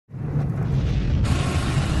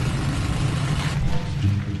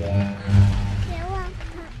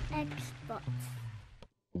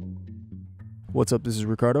What's up, this is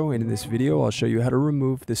Ricardo, and in this video I'll show you how to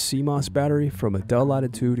remove the CMOS battery from a Dell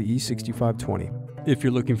Latitude E6520. If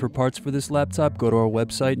you're looking for parts for this laptop, go to our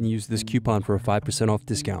website and use this coupon for a 5% off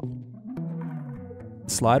discount.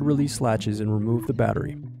 Slide release latches and remove the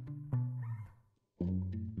battery.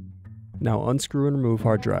 Now unscrew and remove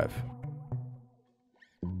hard drive.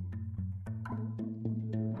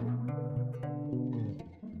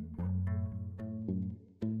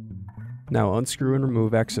 Now unscrew and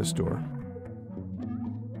remove access door.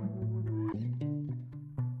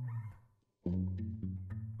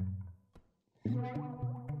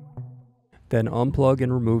 Then unplug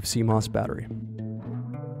and remove CMOS battery.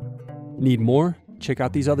 Need more? Check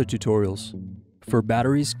out these other tutorials. For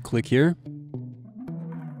batteries, click here.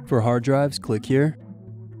 For hard drives, click here.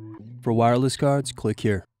 For wireless cards, click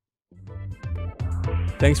here.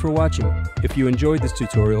 Thanks for watching. If you enjoyed this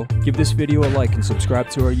tutorial, give this video a like and subscribe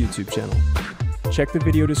to our YouTube channel. Check the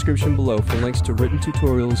video description below for links to written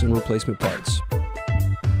tutorials and replacement parts.